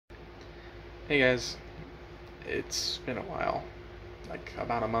Hey guys, it's been a while, like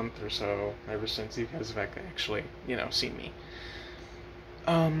about a month or so, ever since you guys have actually, seen me.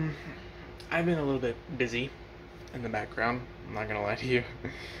 Um, I've been a little bit busy in the background, I'm not gonna lie to you.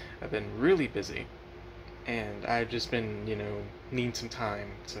 I've been really busy, and I've just been, needing some time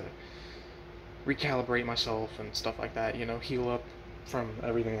to recalibrate myself and stuff like that, heal up from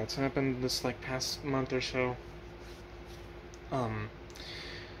everything that's happened this, like, past month or so. Um,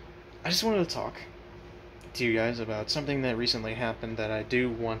 I just wanted to talk to you guys about something that recently happened that I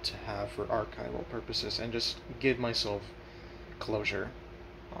do want to have for archival purposes and just give myself closure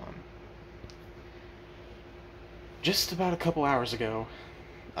on. Just about a couple hours ago,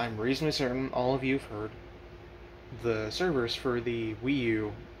 I'm reasonably certain all of you have heard, the servers for the Wii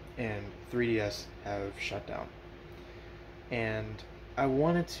U and 3DS have shut down. And I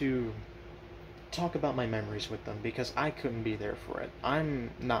wanted to talk about my memories with them because I couldn't be there for it. I'm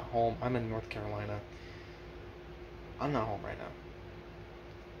not home, I'm in North Carolina. I'm not home right now.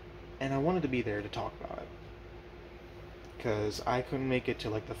 And I wanted to be there to talk about it. Because I couldn't make it to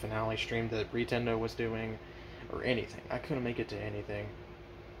like the finale stream that Pretendo was doing, or anything. I couldn't make it to anything.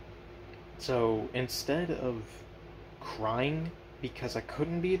 So instead of crying because I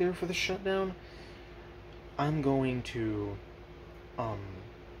couldn't be there for the shutdown, I'm going to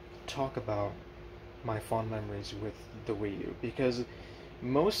talk about my fond memories with the Wii U, because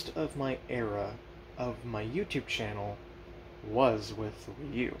most of my era of my YouTube channel was with the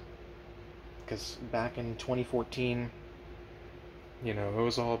Wii U. Because back in 2014, it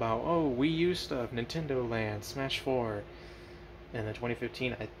was all about, oh, Wii U stuff, Nintendo Land, Smash 4. And then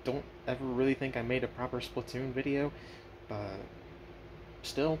 2015, I don't ever really think I made a proper Splatoon video, but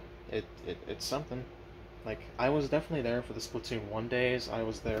still, it's something. Like, I was definitely there for the Splatoon 1 days, I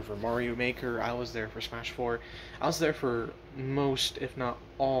was there for Mario Maker, I was there for Smash 4, I was there for most, if not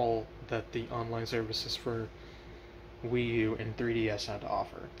all, that the online services for Wii U and 3DS had to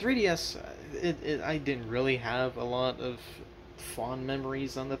offer. 3DS, I didn't really have a lot of fond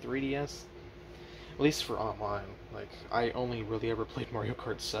memories on the 3DS, at least for online. Like, I only really ever played Mario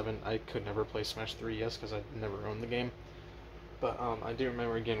Kart 7, I could never play Smash 3DS because I never owned the game. But I do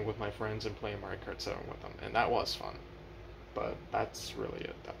remember again with my friends and playing Mario Kart 7 with them, and that was fun. But that's really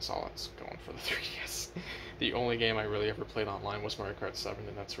it. That's all that's going for the 3DS. The only game I really ever played online was Mario Kart 7,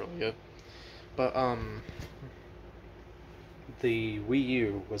 and that's really it. But the Wii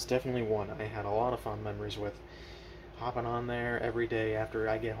U was definitely one I had a lot of fond memories with. Hopping on there every day after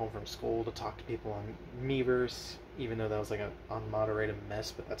I get home from school to talk to people on Miiverse, even though that was like an unmoderated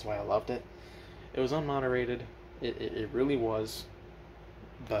mess, but that's why I loved it. It was unmoderated. It really was.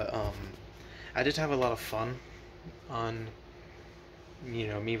 But I did have a lot of fun on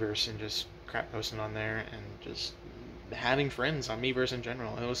Miiverse and just crap posting on there and just having friends on Miiverse in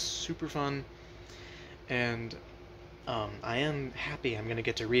general. It was super fun, and I am happy I'm going to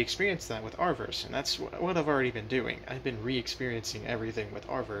get to re-experience that with Rverse, and that's what I've already been doing. I've been re-experiencing everything with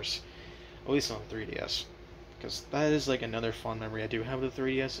Rverse, at least on 3DS, because that is like another fun memory I do have with the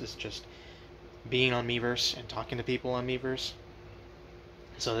 3DS, is just being on Miiverse and talking to people on Miiverse.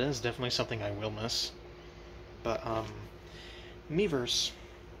 So that is definitely something I will miss. But Miiverse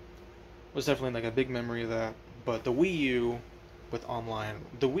was definitely like a big memory of that. But the Wii U with online,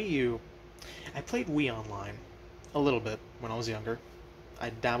 the Wii U, I played Wii Online a little bit when I was younger. I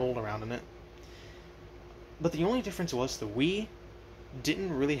dabbled around in it. But the only difference was the Wii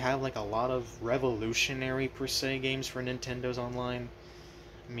didn't really have like a lot of revolutionary per se games for Nintendo's online.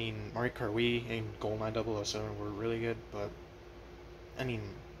 I mean, Mario Kart Wii and GoldenEye 007 were really good, but I mean,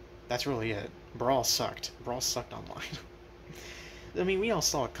 that's really it. Brawl sucked. Brawl sucked online. I mean, we all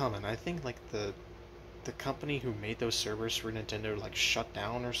saw it coming. I think like the company who made those servers for Nintendo like shut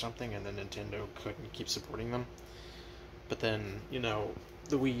down or something, and then Nintendo couldn't keep supporting them. But then,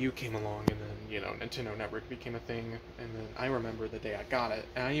 the Wii U came along, and then, Nintendo Network became a thing, and then I remember the day I got it,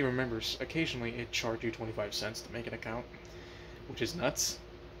 and I even remember occasionally it charged you 25 cents to make an account, which is nuts,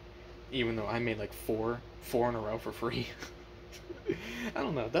 even though I made like four in a row for free. I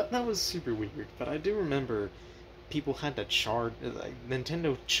don't know, that was super weird, but I do remember people had to charge, like,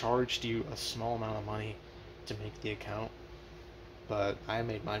 Nintendo charged you a small amount of money to make the account, but I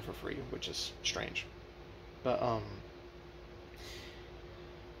made mine for free, which is strange. But,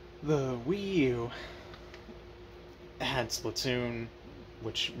 the Wii U had Splatoon,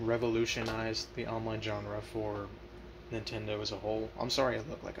 which revolutionized the online genre for Nintendo as a whole. I'm sorry I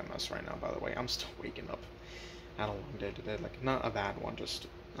look like a mess right now, by the way. I'm still waking up. Had a long day today. Like, not a bad one, just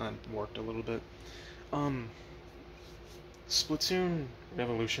I worked a little bit. Splatoon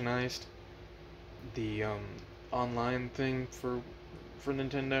revolutionized the online thing for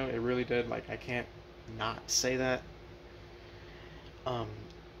Nintendo. It really did. Like, I can't not say that. Um,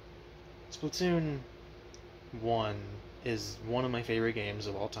 Splatoon 1 is one of my favorite games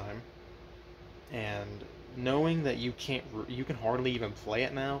of all time, and knowing that you can hardly even play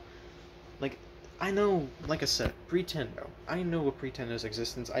it now, like, I know, like I said, Pretendo. I know of Pretendo's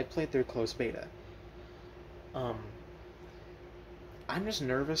existence. I played their closed beta. Um, I'm just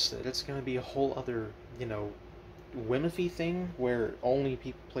nervous that it's gonna be a whole other, you know, Wimify thing where only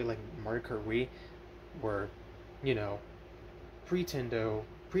people play like Mario Kart Wii, where, you know, Pretendo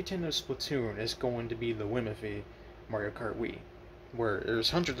Splatoon is going to be the Wimify Mario Kart Wii, where there's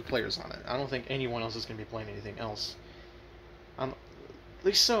hundreds of players on it. I don't think anyone else is gonna be playing anything else. At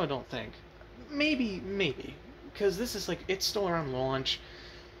least so I don't think. Maybe, because this is like it's still around launch.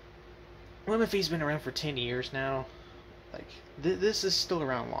 Wimify's been around for 10 years now. Like, this is still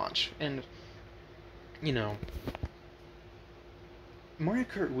around launch, and you know, Mario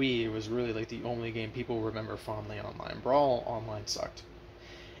Kart Wii was really like the only game people remember fondly online. Brawl online sucked,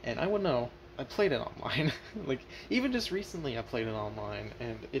 and I would know. I played it online. Like, even just recently, I played it online,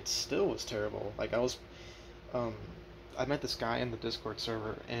 and it still was terrible. Like, um, I met this guy in the Discord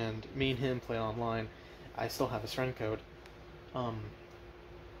server, and me and him played online. I still have his friend code. Um,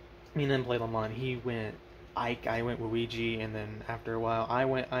 Me and him played online. He went Ike, I went Luigi, and then after a while, I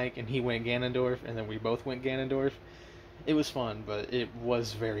went Ike, and he went Ganondorf, and then we both went Ganondorf. It was fun, but it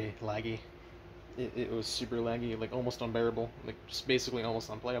was very laggy. It was super laggy, like almost unbearable, like just basically almost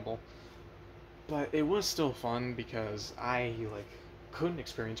unplayable. But it was still fun because I like couldn't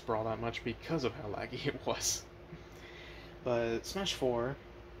experience Brawl that much because of how laggy it was. But Smash 4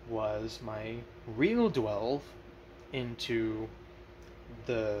 was my real delve into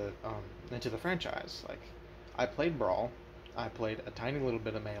the franchise. Like, I played Brawl, I played a tiny little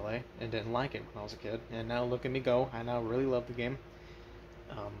bit of Melee, and didn't like it when I was a kid. And now look at me go! I now really love the game.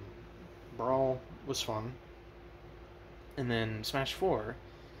 Um, Brawl was fun, and then Smash 4.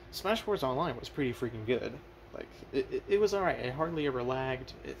 Smash 4's online was pretty freaking good. Like, it was alright. It hardly ever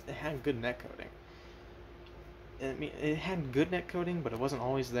lagged. It had good netcoding. I mean, it had good netcoding, but it wasn't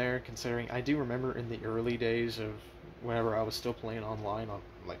always there, considering I do remember in the early days of whenever I was still playing online on,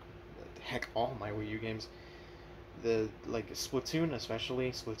 like, heck, all my Wii U games, like, Splatoon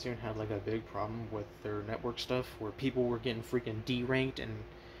especially, Splatoon had, like, a big problem with their network stuff, where people were getting freaking D-ranked and,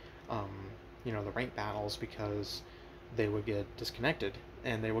 um, you know, the rank battles because they would get disconnected,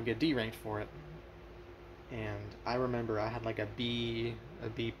 and they would get D-ranked for it. And I remember I had, like, a B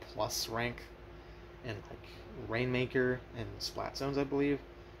plus rank in, like, Rainmaker and Splat Zones, I believe.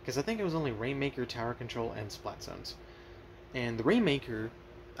 Because I think it was only Rainmaker, Tower Control, and Splat Zones. And the Rainmaker,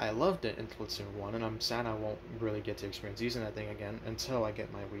 I loved it in Splatoon 1, and I'm sad I won't really get to experience using that thing again until I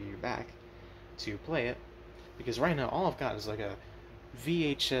get my Wii U back to play it. Because right now, all I've got is like a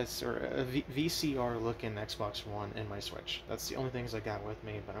VHS or a VCR looking Xbox One and my Switch. That's the only things I got with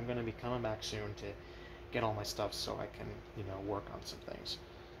me, but I'm going to be coming back soon to get all my stuff so I can, you know, work on some things.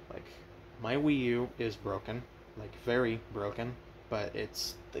 Like, my Wii U is broken, like very broken, but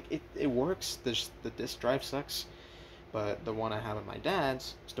it's like it works. The disk drive sucks, but the one I have at my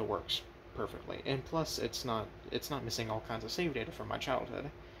dad's still works perfectly. And plus, it's not missing all kinds of save data from my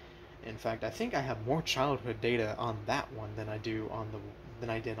childhood. In fact, I think I have more childhood data on that one than I did on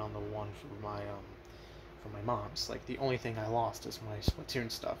the one for my mom's. Like, the only thing I lost is my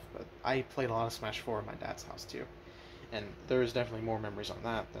Splatoon stuff, but I played a lot of Smash 4 at my dad's house too. And there is definitely more memories on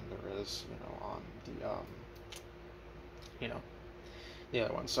that than there is, you know, on the, the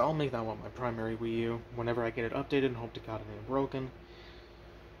other one. So I'll make that one my primary Wii U whenever I get it updated, and hope to God it ain't broken.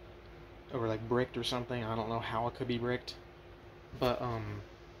 Or, like, bricked or something. I don't know how it could be bricked. But,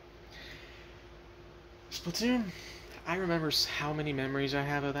 Splatoon, I remember how many memories I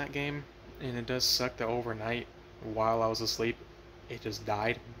have of that game, and it does suck that overnight, while I was asleep, it just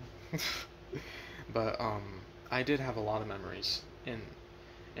died. But, I did have a lot of memories in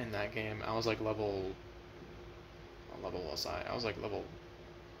that game. I was like what level was I? I was like level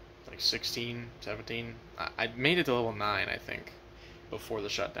 16, 17. I made it to level 9, I think, before the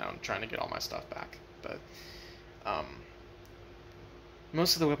shutdown, trying to get all my stuff back. But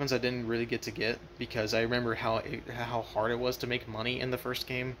most of the weapons I didn't really get to get because I remember how hard it was to make money in the first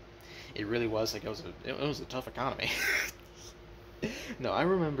game. It really was like it was a tough economy. No, I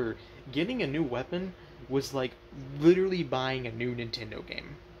remember getting a new weapon was like literally buying a new Nintendo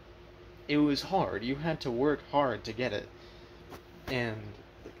game. It was hard. You had to work hard to get it. And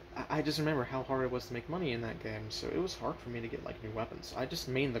I just remember how hard it was to make money in that game, so it was hard for me to get like new weapons. I just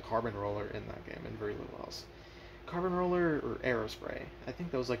mained the Carbon Roller in that game and very little else. Carbon Roller or Aerospray. I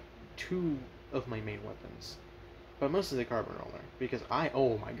think that was like two of my main weapons. but mostly the carbon roller because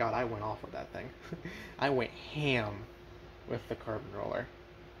oh my god, I went off with that thing. I went ham with the carbon roller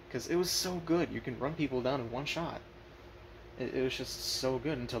because it was so good. You can run people down in one shot. It was just so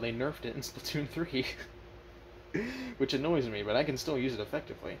good until they nerfed it in Splatoon 3, which annoys me, but I can still use it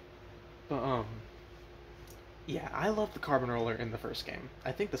effectively. But yeah, I love the carbon roller in the first game.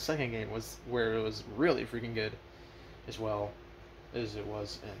 I think the second game was where it was really freaking good, as well as it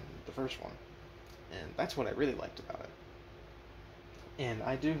was in the first one, and that's what I really liked about it. And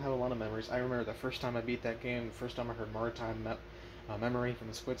I do have a lot of memories. I remember the first time I beat that game, the first time I heard Maritime Memory from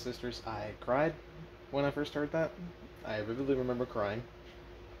the Squid Sisters, I cried when I first heard that. I vividly remember crying.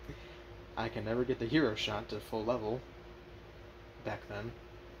 I can never get the hero shot to full level back then.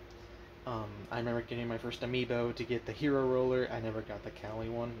 I remember getting my first amiibo to get the hero roller. I never got the Cali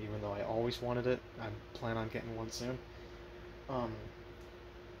one, even though I always wanted it. I plan on getting one soon.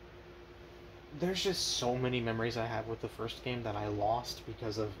 There's just so many memories I have with the first game that I lost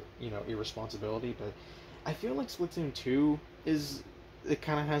because of, irresponsibility, but I feel like Splatoon 2 it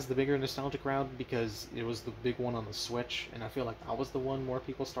kind of has the bigger nostalgic route because it was the big one on the Switch, and I feel like that was the one more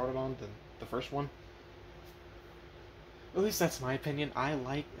people started on than the first one. At least that's my opinion. I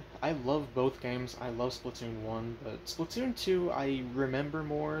love both games. I love Splatoon 1, but Splatoon 2 I remember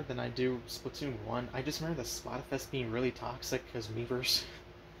more than I do Splatoon 1. I just remember the Splatfest being really toxic because Miiverse.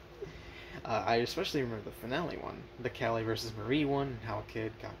 I especially remember the finale one, the Callie versus Marie one, and how a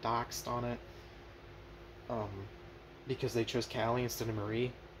kid got doxxed on it. Because they chose Callie instead of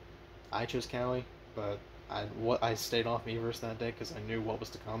Marie. I chose Callie, but I stayed off Miiverse that day because I knew what was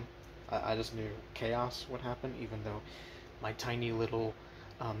to come. I just knew chaos would happen, even though my tiny little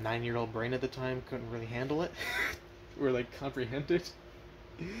 9-year-old brain at the time couldn't really handle it or like comprehend it.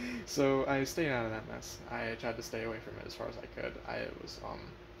 So I stayed out of that mess. I tried to stay away from it as far as I could. I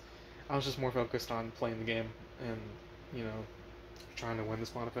was just more focused on playing the game and trying to win the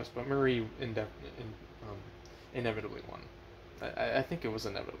Splatfest. But Marie inevitably won. I think it was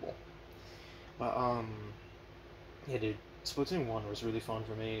inevitable. But yeah, dude, Splatoon 1 was really fun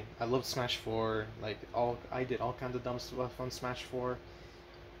for me. I loved Smash 4. I did all kinds of dumb stuff on Smash 4.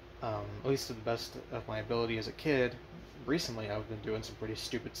 At least to the best of my ability as a kid. Recently, I've been doing some pretty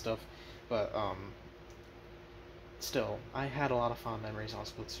stupid stuff, but still, I had a lot of fond memories on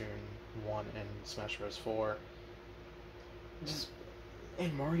Splatoon 1 and Smash Bros. 4. Just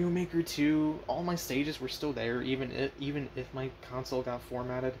in Mario Maker 2, all my stages were still there, even if my console got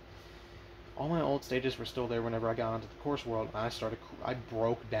formatted. All my old stages were still there whenever I got onto the course world, and I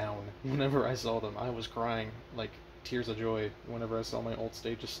broke down whenever I saw them. I was crying, like, tears of joy whenever I saw my old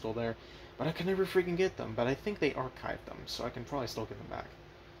stages still there. But I could never freaking get them, but I think they archived them, so I can probably still get them back.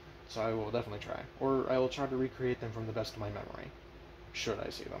 So I will definitely try. Or I will try to recreate them from the best of my memory, should I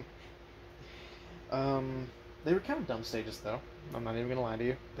see them. They were kind of dumb stages, though. I'm not even gonna lie to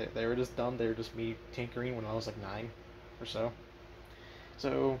you. They were just dumb. They were just me tinkering when I was like 9 or so.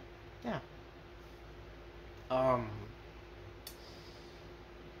 So, yeah.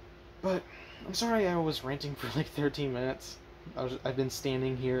 But I'm sorry I was ranting for like 13 minutes. I've been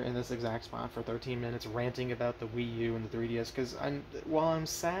standing here in this exact spot for 13 minutes ranting about the Wii U and the 3DS because while I'm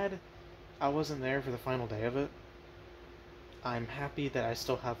sad I wasn't there for the final day of it, I'm happy that I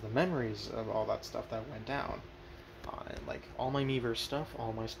still have the memories of all that stuff that went down. And like all my Miiverse stuff,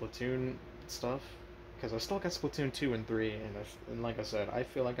 all my Splatoon stuff, because I still got Splatoon 2 and 3, and like I said, I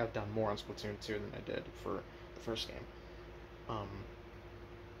feel like I've done more on Splatoon 2 than I did for the first game.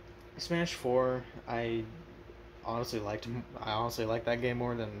 Smash 4, I honestly liked that game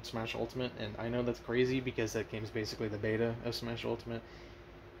more than Smash Ultimate, and I know that's crazy because that game's basically the beta of Smash Ultimate.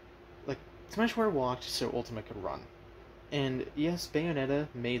 Like, Smash 4 walked so Ultimate could run. And yes, Bayonetta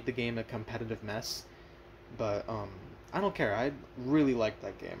made the game a competitive mess, but I don't care. I really liked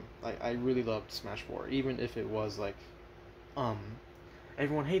that game. I really loved Smash 4, even if it was like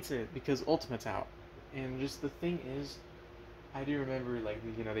everyone hates it because Ultimate's out. And just the thing is, I do remember like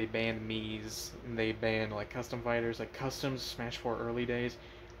they banned Mii's, and they banned like custom fighters, like customs Smash 4 early days.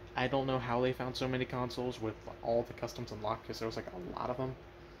 I don't know how they found so many consoles with all the customs unlocked because there was like a lot of them.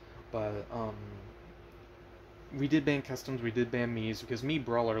 But we did ban customs, we did ban Mii's because Mii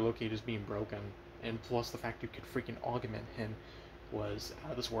Brawler low-key just being broken, and plus the fact you could freaking augment him was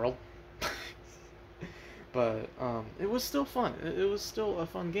out of this world. But it was still fun. It was still a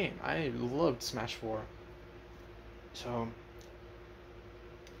fun game. I loved Smash 4. So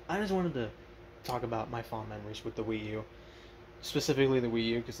I just wanted to talk about my fond memories with the Wii U. Specifically the Wii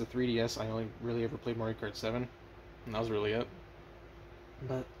U, because the 3DS I only really ever played Mario Kart 7, and that was really it.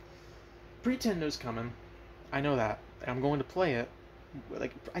 But Pretendo's coming. I know that. I'm going to play it.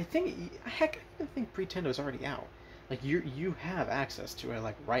 Like, I even think Pretendo's already out. Like you have access to it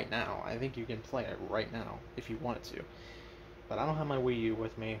like right now. I think you can play it right now if you wanted to. But I don't have my Wii U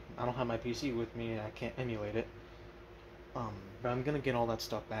with me. I don't have my PC with me. I can't emulate it. But I'm gonna get all that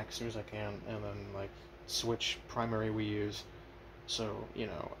stuff back as soon as I can, and then like switch primary Wii U's. So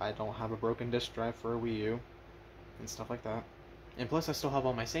I don't have a broken disk drive for a Wii U and stuff like that. And plus, I still have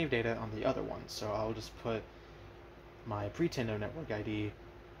all my save data on the other one, so I'll just put my Pretendo Network ID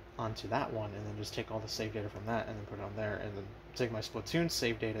onto that one, and then just take all the save data from that, and then put it on there, and then take my Splatoon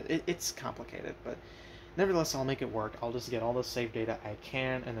save data. It's complicated, but nevertheless, I'll make it work. I'll just get all the save data I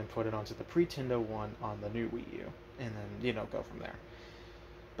can, and then put it onto the Pretendo one on the new Wii U, and then go from there.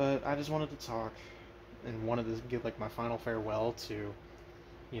 But I just wanted to talk, and wanted to give like my final farewell to,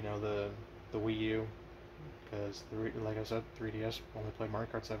 the Wii U, because like I said, 3DS only played Mario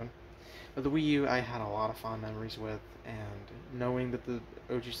Kart 7. But the Wii U, I had a lot of fond memories with, and knowing that the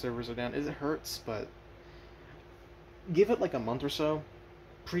OG servers are down, it hurts, but give it like a month or so,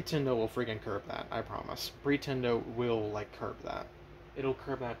 Pretendo will freaking curb that, I promise. Pretendo will, like, curb that. It'll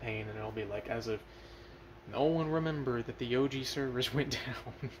curb that pain, and it'll be like as if no one remembered that the OG servers went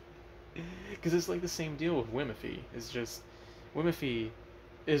down. Because it's like the same deal with Wimify. It's just, Wimify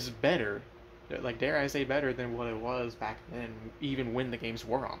is better, like, dare I say better than what it was back then, even when the games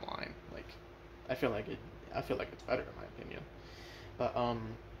were online. Like, I feel like it's better in my opinion. But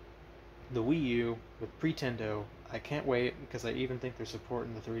the Wii U with Pretendo, I can't wait, because I even think they're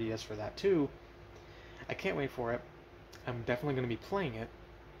supporting the 3DS for that too. I can't wait for it. I'm definitely going to be playing it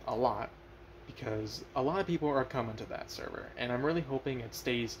a lot, because a lot of people are coming to that server, and I'm really hoping it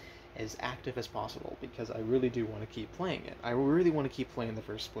stays as active as possible, because I really do want to keep playing it. I really want to keep playing the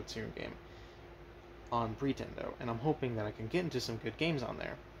first Splatoon game on Pretendo, and I'm hoping that I can get into some good games on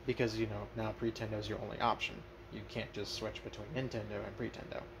there, because, now Pretendo is your only option. You can't just switch between Nintendo and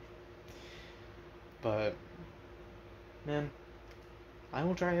Pretendo. But, man, I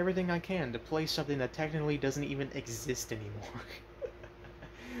will try everything I can to play something that technically doesn't even exist anymore.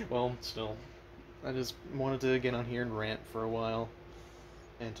 Well, still, I just wanted to get on here and rant for a while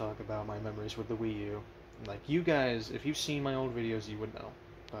and talk about my memories with the Wii U. Like, you guys, if you've seen my old videos, you would know.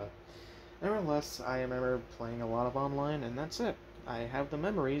 But nevertheless, I remember playing a lot of online, and that's it. I have the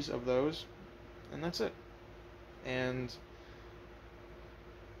memories of those, and that's it. And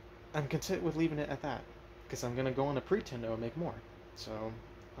I'm content with leaving it at that, because I'm going to go on to Pretendo and make more. So,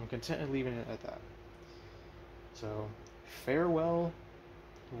 I'm content with leaving it at that. So, farewell,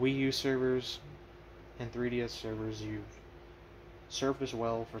 Wii U servers and 3DS servers. You've served us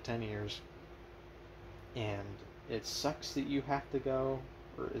well for 10 years, and it sucks that you have to go,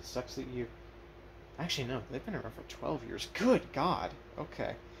 or it sucks that you... Actually, no, they've been around for 12 years. Good God!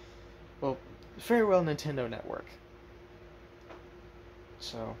 Okay. Well, farewell, Nintendo Network.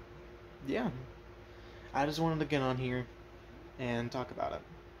 So, yeah. I just wanted to get on here and talk about it.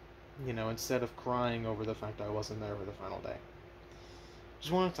 Instead of crying over the fact I wasn't there for the final day.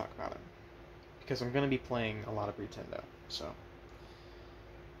 Just want to talk about it, because I'm going to be playing a lot of Pretendo. So,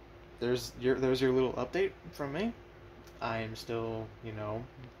 there's your little update from me. I am still,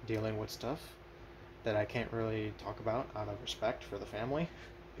 dealing with stuff that I can't really talk about out of respect for the family.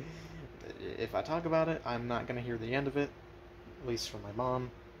 If I talk about it, I'm not going to hear the end of it, at least from my mom.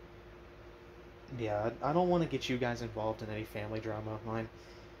 Yeah, I don't want to get you guys involved in any family drama of mine,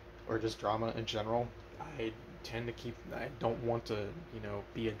 or just drama in general. I don't want to,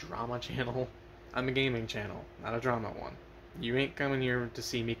 be a drama channel. I'm a gaming channel, not a drama one. You ain't coming here to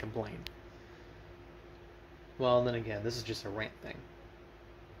see me complain. Well, then again, this is just a rant thing.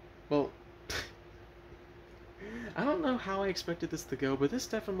 Well, I don't know how I expected this to go, but this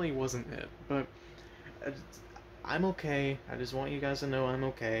definitely wasn't it. But I'm okay. I just want you guys to know I'm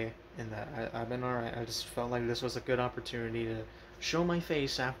okay, and that I've been alright. I just felt like this was a good opportunity to show my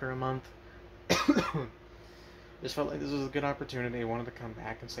face after a month. Just felt like this was a good opportunity. I wanted to come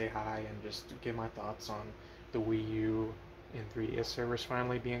back and say hi and just give my thoughts on the Wii U and 3DS servers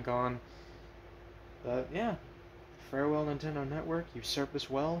finally being gone. But yeah, farewell Nintendo Network. You served us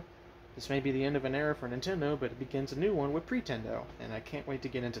well. This may be the end of an era for Nintendo, but it begins a new one with Pretendo, and I can't wait to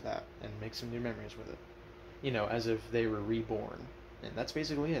get into that and make some new memories with it. As if they were reborn. And that's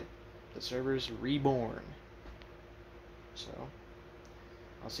basically it. The server's reborn. So,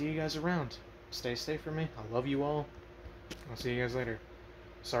 I'll see you guys around. Stay safe for me. I love you all. I'll see you guys later.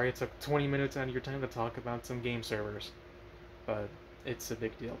 Sorry it took 20 minutes out of your time to talk about some game servers, but it's a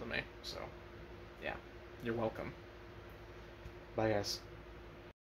big deal to me, so yeah, you're welcome. Bye guys.